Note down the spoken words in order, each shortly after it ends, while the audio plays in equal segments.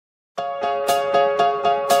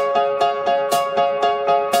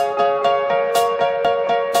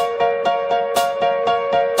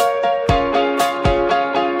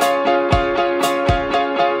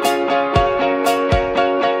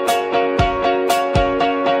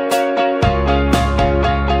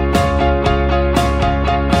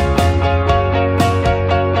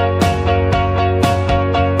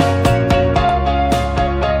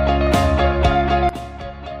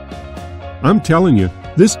telling you,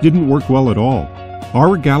 this didn't work well at all.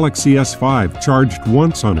 Our Galaxy S5 charged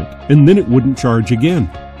once on it, and then it wouldn't charge again.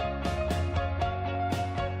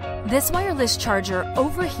 This wireless charger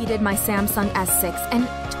overheated my Samsung S6 and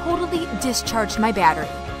totally discharged my battery.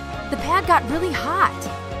 The pad got really hot.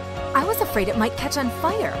 I was afraid it might catch on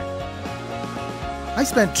fire. I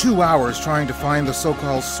spent 2 hours trying to find the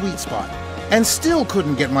so-called sweet spot, and still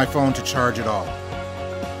couldn't get my phone to charge at all.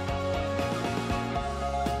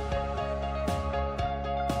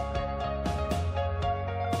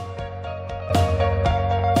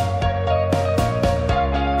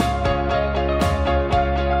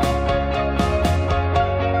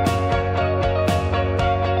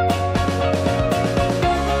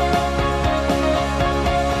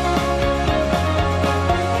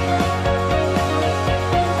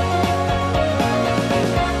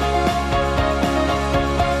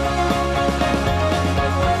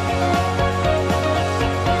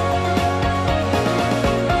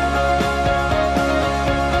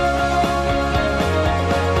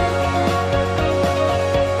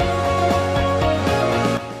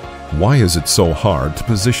 Why is it so hard to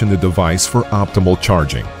position the device for optimal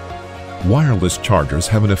charging? Wireless chargers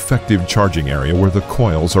have an effective charging area where the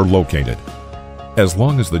coils are located. As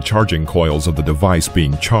long as the charging coils of the device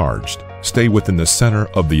being charged stay within the center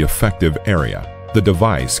of the effective area, the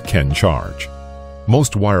device can charge.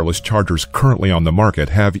 Most wireless chargers currently on the market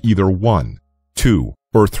have either 1, 2,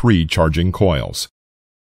 or 3 charging coils.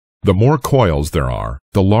 The more coils there are,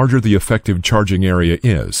 the larger the effective charging area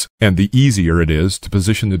is, and the easier it is to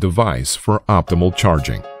position the device for optimal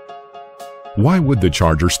charging. Why would the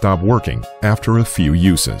charger stop working after a few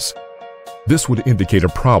uses? This would indicate a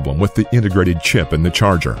problem with the integrated chip in the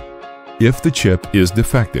charger. If the chip is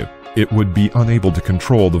defective, it would be unable to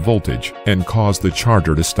control the voltage and cause the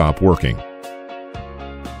charger to stop working.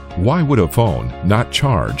 Why would a phone not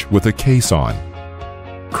charge with a case on?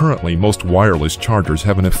 Currently, most wireless chargers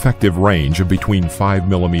have an effective range of between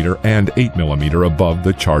 5mm and 8mm above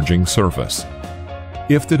the charging surface.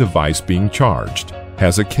 If the device being charged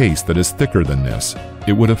has a case that is thicker than this,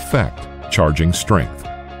 it would affect charging strength.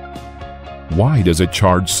 Why does it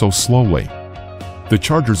charge so slowly? The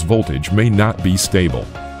charger's voltage may not be stable.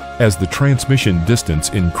 As the transmission distance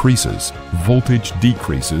increases, voltage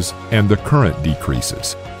decreases and the current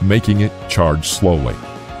decreases, making it charge slowly.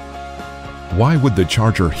 Why would the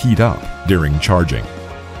charger heat up during charging?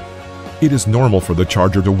 It is normal for the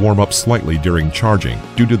charger to warm up slightly during charging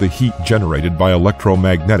due to the heat generated by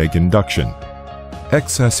electromagnetic induction.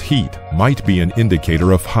 Excess heat might be an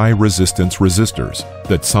indicator of high resistance resistors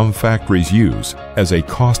that some factories use as a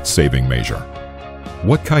cost-saving measure.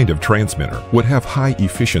 What kind of transmitter would have high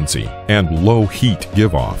efficiency and low heat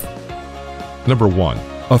give-off? Number 1.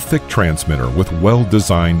 A thick transmitter with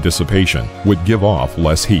well-designed dissipation would give off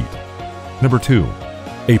less heat. Number 2.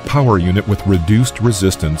 A power unit with reduced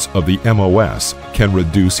resistance of the MOS can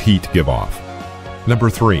reduce heat give-off. Number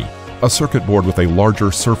 3. A circuit board with a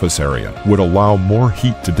larger surface area would allow more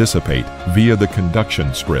heat to dissipate via the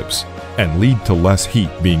conduction strips and lead to less heat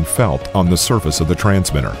being felt on the surface of the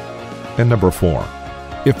transmitter. And number 4.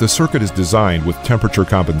 If the circuit is designed with temperature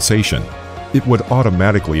compensation, it would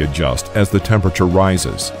automatically adjust as the temperature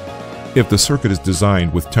rises. If the circuit is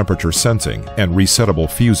designed with temperature sensing and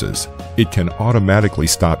resettable fuses, it can automatically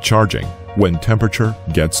stop charging when temperature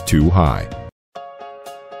gets too high.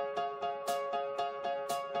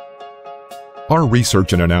 Our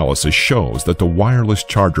research and analysis shows that the wireless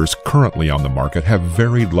chargers currently on the market have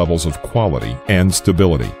varied levels of quality and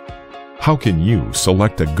stability. How can you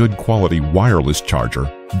select a good quality wireless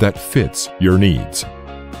charger that fits your needs?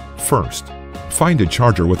 First, find a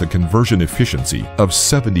charger with a conversion efficiency of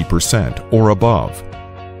 70% or above.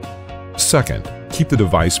 Second, keep the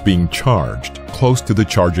device being charged close to the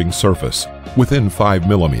charging surface, within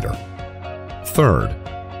 5mm. Third,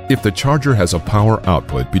 if the charger has a power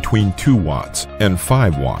output between 2 watts and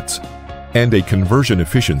 5 watts and a conversion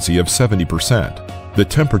efficiency of 70%, the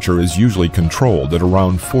temperature is usually controlled at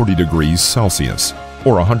around 40 degrees Celsius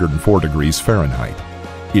or 104 degrees Fahrenheit.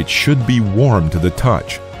 It should be warm to the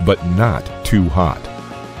touch, but not too hot.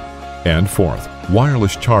 And fourth,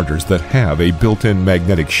 wireless chargers that have a built-in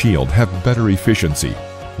magnetic shield have better efficiency,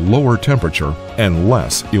 lower temperature, and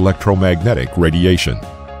less electromagnetic radiation.